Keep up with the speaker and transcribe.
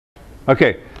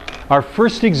Okay, our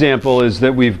first example is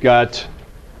that we've got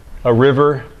a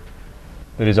river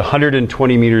that is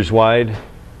 120 meters wide.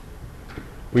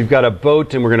 We've got a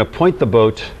boat, and we're going to point the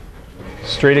boat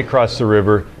straight across the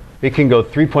river. It can go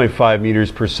 3.5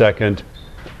 meters per second,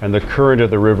 and the current of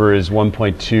the river is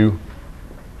 1.2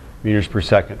 meters per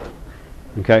second.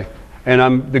 Okay?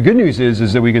 And the good news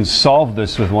is that we can solve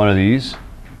this with one of these.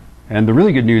 And the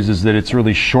really good news is that it's a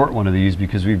really short one of these,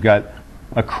 because we've got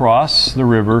across the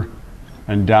river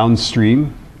and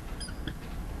downstream.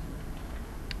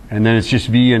 And then it's just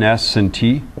V and S and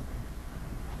T.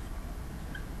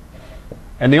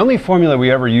 And the only formula we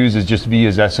ever use is just V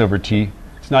is S over T.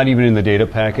 It's not even in the data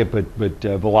packet, but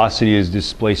velocity is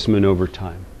displacement over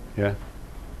time. Yeah?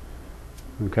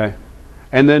 Okay?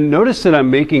 And then notice that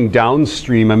I'm making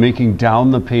downstream, I'm making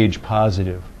down the page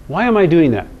positive. Why am I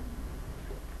doing that?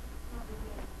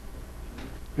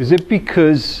 Is it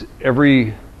because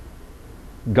every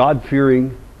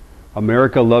God-fearing,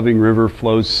 America-loving river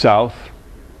flows south,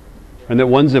 and that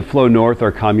ones that flow north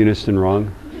are communist and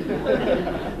wrong?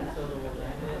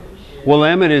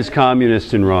 Willamette is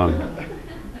communist and wrong.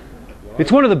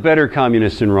 It's one of the better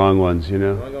communist and wrong ones, you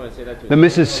know. The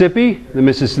Mississippi,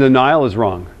 the Nile is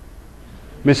wrong.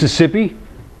 Mississippi,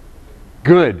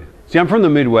 good. See, I'm from the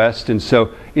Midwest, and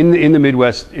so in the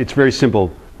Midwest, it's very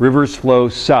simple. Rivers flow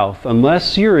south,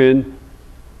 unless you're in,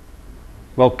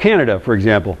 well, Canada, for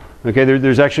example. Okay,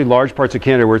 there's actually large parts of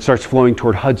Canada where it starts flowing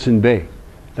toward Hudson Bay.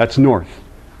 That's north,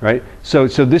 right? So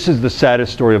this is the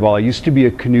saddest story of all. I used to be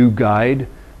a canoe guide.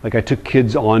 Like, I took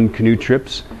kids on canoe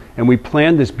trips, and we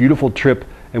planned this beautiful trip,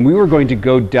 and we were going to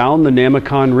go down the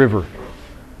Namacon River.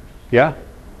 Yeah?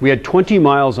 We had 20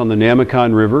 miles on the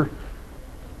Namacon River.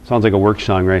 Sounds like a work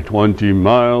song, right? 20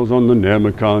 miles on the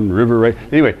Namacon River, right?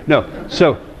 Anyway, no.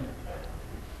 So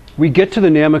we get to the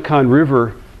Namacon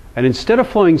River, and instead of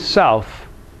flowing south,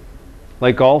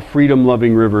 like all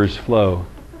freedom-loving rivers flow,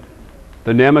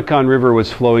 the Namacon River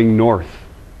was flowing north.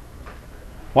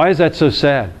 Why is that so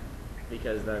sad?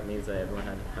 Because that means that everyone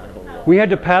had to paddle. We had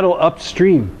to paddle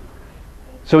upstream.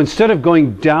 So instead of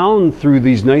going down through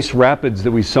these nice rapids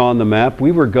that we saw on the map,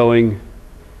 we were going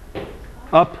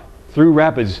up through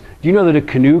rapids. Do you know that a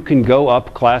canoe can go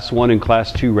up Class 1 and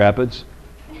Class 2 rapids?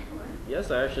 Yes,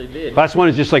 I actually did. Class 1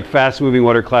 is just like fast-moving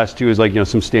water. Class 2 is like, you know,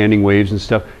 some standing waves and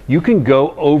stuff. You can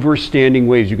go over standing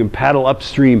waves. You can paddle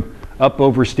upstream, up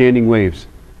over standing waves.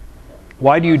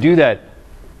 Why do you do that?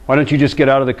 Why don't you just get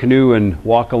out of the canoe and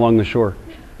walk along the shore?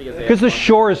 Because the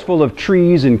shore is full of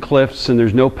trees and cliffs, and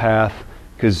there's no path.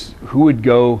 Because who would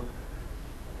go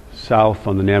south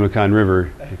on the Namacon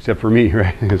River except for me,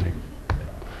 right?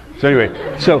 So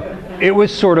anyway, so it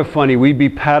was sort of funny. We'd be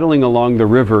paddling along the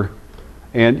river,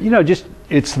 and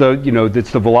it's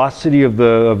the velocity of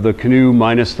the canoe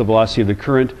minus the velocity of the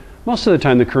current. Most of the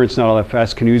time, the current's not all that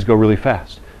fast. Canoes go really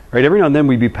fast, right? Every now and then,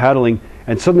 we'd be paddling,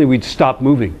 and suddenly we'd stop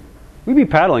moving. We'd be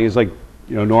paddling, it's like,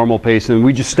 normal pace, and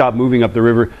we'd just stop moving up the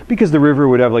river, because the river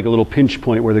would have like a little pinch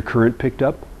point where the current picked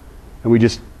up, and we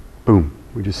just, boom,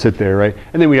 we just sit there, right?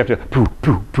 And then we'd have to poof,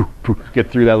 poof, poof, poof, get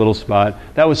through that little spot.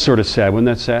 That was sort of sad. Wasn't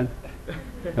that sad?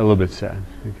 A little bit sad.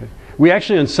 Okay. We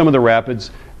actually, on some of the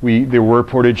rapids, there were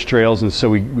portage trails, and so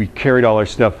we carried all our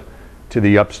stuff to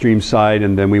the upstream side,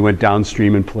 and then we went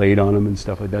downstream and played on them and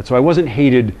stuff like that. So I wasn't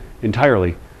hated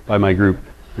entirely by my group.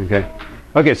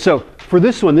 Okay, so for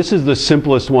this one, this is the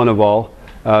simplest one of all.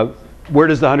 Where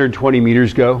does the 120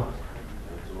 meters go?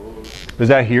 Is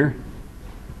that here?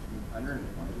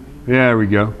 120? Yeah, there we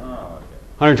go. Oh, okay.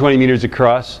 120 meters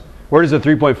across. Where does the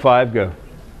 3.5 go?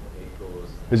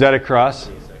 Is that across?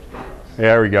 Yeah,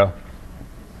 there we go.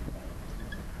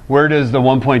 Where does the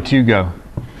 1.2 go?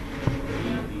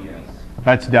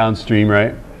 That's downstream,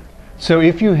 right? So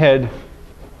if you head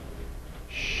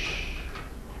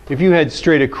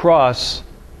straight across,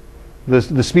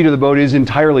 the speed of the boat is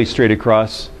entirely straight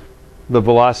across. The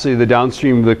velocity, the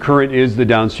downstream, the current is the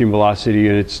downstream velocity,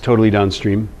 and it's totally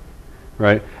downstream,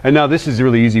 right? And now this is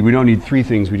really easy. We don't need three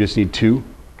things, we just need two.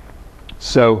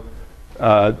 So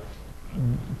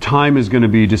time is going to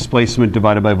be displacement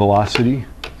divided by velocity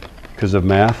because of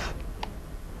math,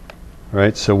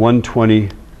 right? So 120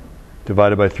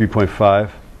 divided by 3.5,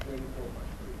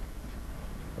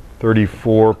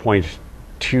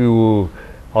 34.2,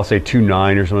 I'll say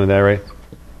 2.9 or something like that, right?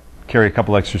 Carry a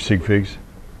couple extra sig figs.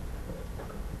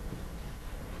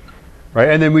 Right,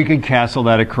 and then we can cancel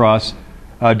that across.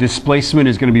 Displacement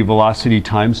is going to be velocity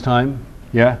times time,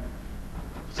 yeah?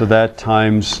 So that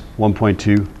times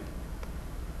 1.2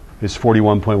 is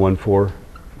 41.14.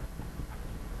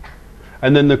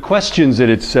 And then the questions that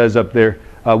it says up there,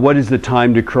 what is the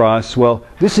time to cross? Well,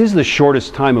 this is the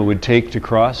shortest time it would take to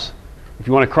cross. If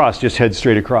you want to cross, just head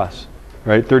straight across,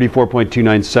 right?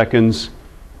 34.29 seconds,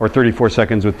 or 34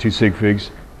 seconds with 2 sig figs.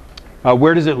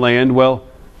 Where does it land? Well,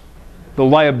 the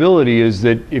liability is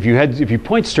that if you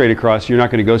point straight across, you're not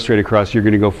going to go straight across. You're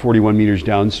going to go 41 meters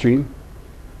downstream,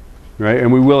 right?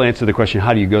 And we will answer the question: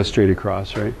 how do you go straight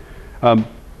across, right?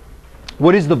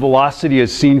 What is the velocity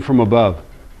as seen from above?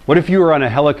 What if you were on a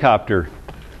helicopter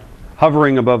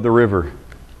hovering above the river?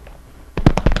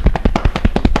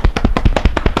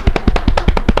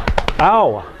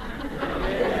 Ow!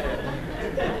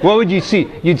 What would you see?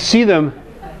 You'd see them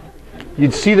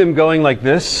going like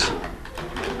this,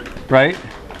 right?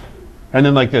 And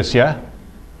then like this, yeah?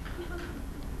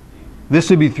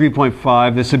 This would be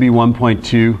 3.5, this would be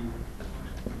 1.2.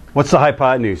 What's the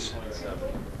hypotenuse?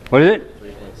 What is it?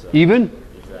 Even?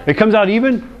 It comes out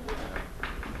even?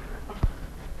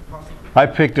 I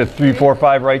picked a 3, 4,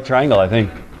 5 right triangle, I think.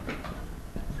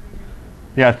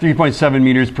 Yeah, 3.7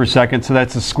 meters per second, so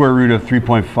that's the square root of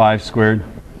 3.5 squared.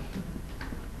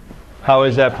 How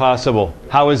is that possible?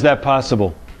 How is that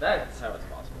possible? That's how it's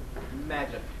possible.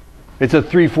 Magic. It's a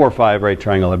 3, 4, 5 right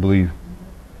triangle, I believe.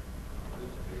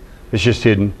 It's just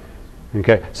hidden.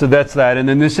 Okay, so that's that. And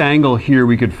then this angle here,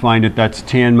 we could find it. That's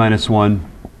tan minus 1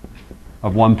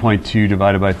 of 1.2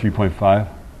 divided by 3.5.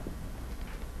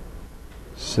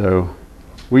 So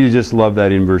we just love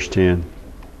that inverse tan.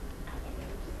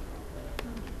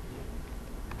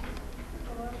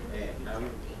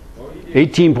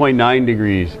 18.9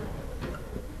 degrees.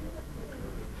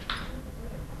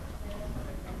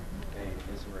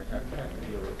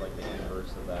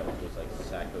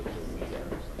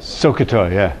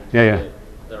 SOHCAHTOA, yeah.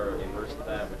 The inverse of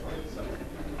that, which one is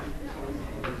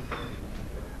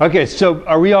Okay, so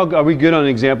are we good on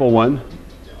example 1?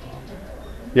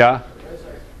 Yeah?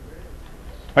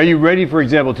 Are you ready for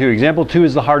example 2? Example 2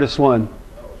 is the hardest one.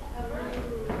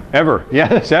 Ever.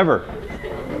 Yes, ever.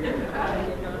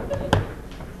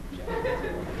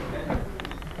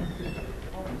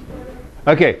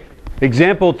 Okay,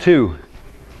 example 2.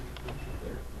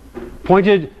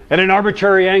 Pointed at an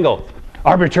arbitrary angle.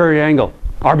 Arbitrary angle.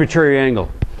 Arbitrary angle.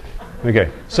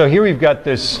 Okay, so here we've got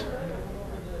this.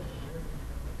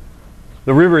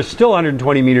 The river is still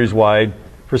 120 meters wide.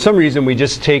 For some reason, we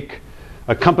just take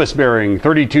a compass bearing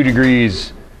 32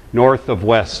 degrees north of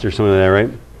west or something like that,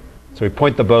 right? So we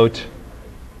point the boat.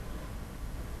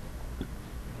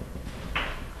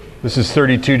 This is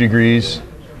 32 degrees.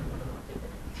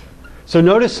 So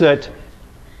notice that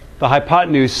the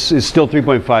hypotenuse is still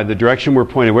 3.5. The direction we're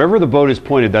pointed, wherever the boat is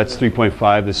pointed, that's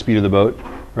 3.5, the speed of the boat,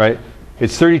 right?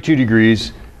 It's 32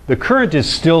 degrees. The current is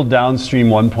still downstream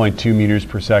 1.2 meters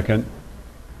per second.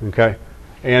 Okay?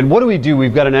 And what do?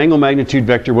 We've got an angle magnitude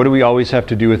vector. What do we always have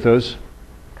to do with those?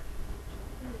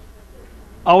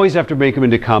 Always have to make them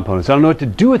into components. I don't know what to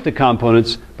do with the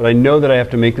components, but I know that I have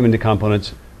to make them into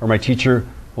components or my teacher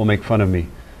will make fun of me.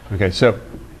 Okay, so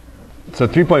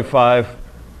 3.5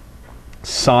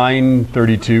 sine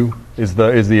 32 is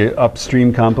the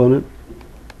upstream component.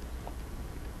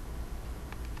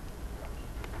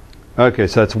 Okay,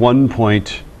 so that's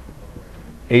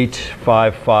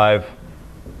 1.855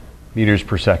 meters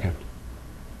per second.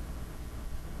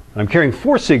 I'm carrying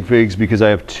 4 sig figs because I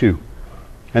have 2.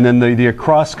 And then the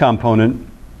across component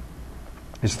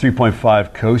is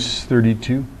 3.5 cos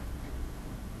 32.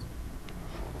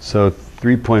 So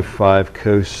 3.5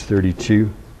 cos 32.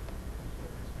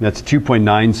 That's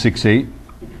 2.968.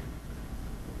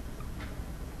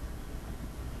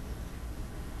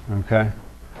 Okay.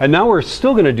 And now we're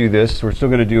still going to do this. We're still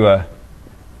going to do a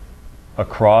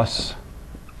cross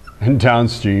and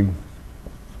downstream.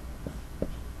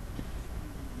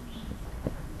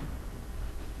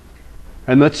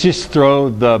 And let's just throw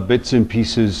the bits and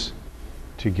pieces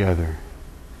together.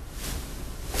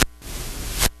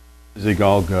 Does it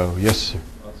all go? Yes, sir.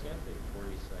 Well, it's going to take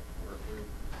 40 seconds.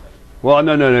 Well,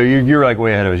 no. You're like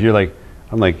way ahead of us. You're like,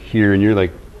 I'm like here, and you're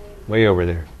like way over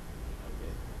there.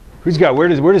 Who's got? Where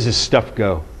does this stuff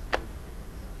go?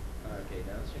 Okay,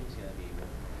 downstream's going to be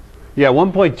 1.2. Yeah,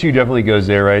 1.2 definitely goes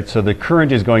there, right? So the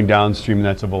current is going downstream, and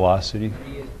that's a velocity.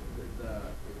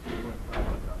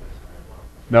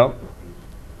 No.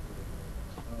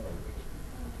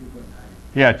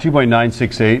 Yeah,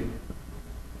 2.968.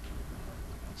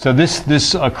 So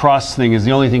this across thing is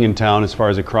the only thing in town as far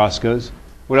as across goes.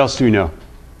 What else do we know?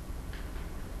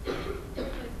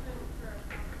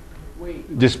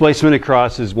 Displacement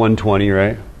across is 120,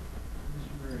 right?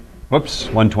 Whoops,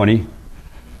 120.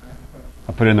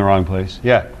 I put it in the wrong place.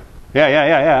 Yeah.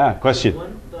 Question.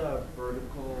 Wouldn't the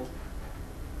vertical,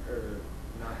 or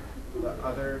not the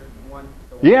other one?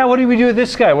 Yeah, what do we do with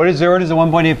this guy? Where does the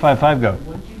 1.855 go?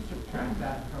 Wouldn't you subtract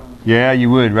that from Yeah, you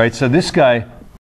would, right? So this guy,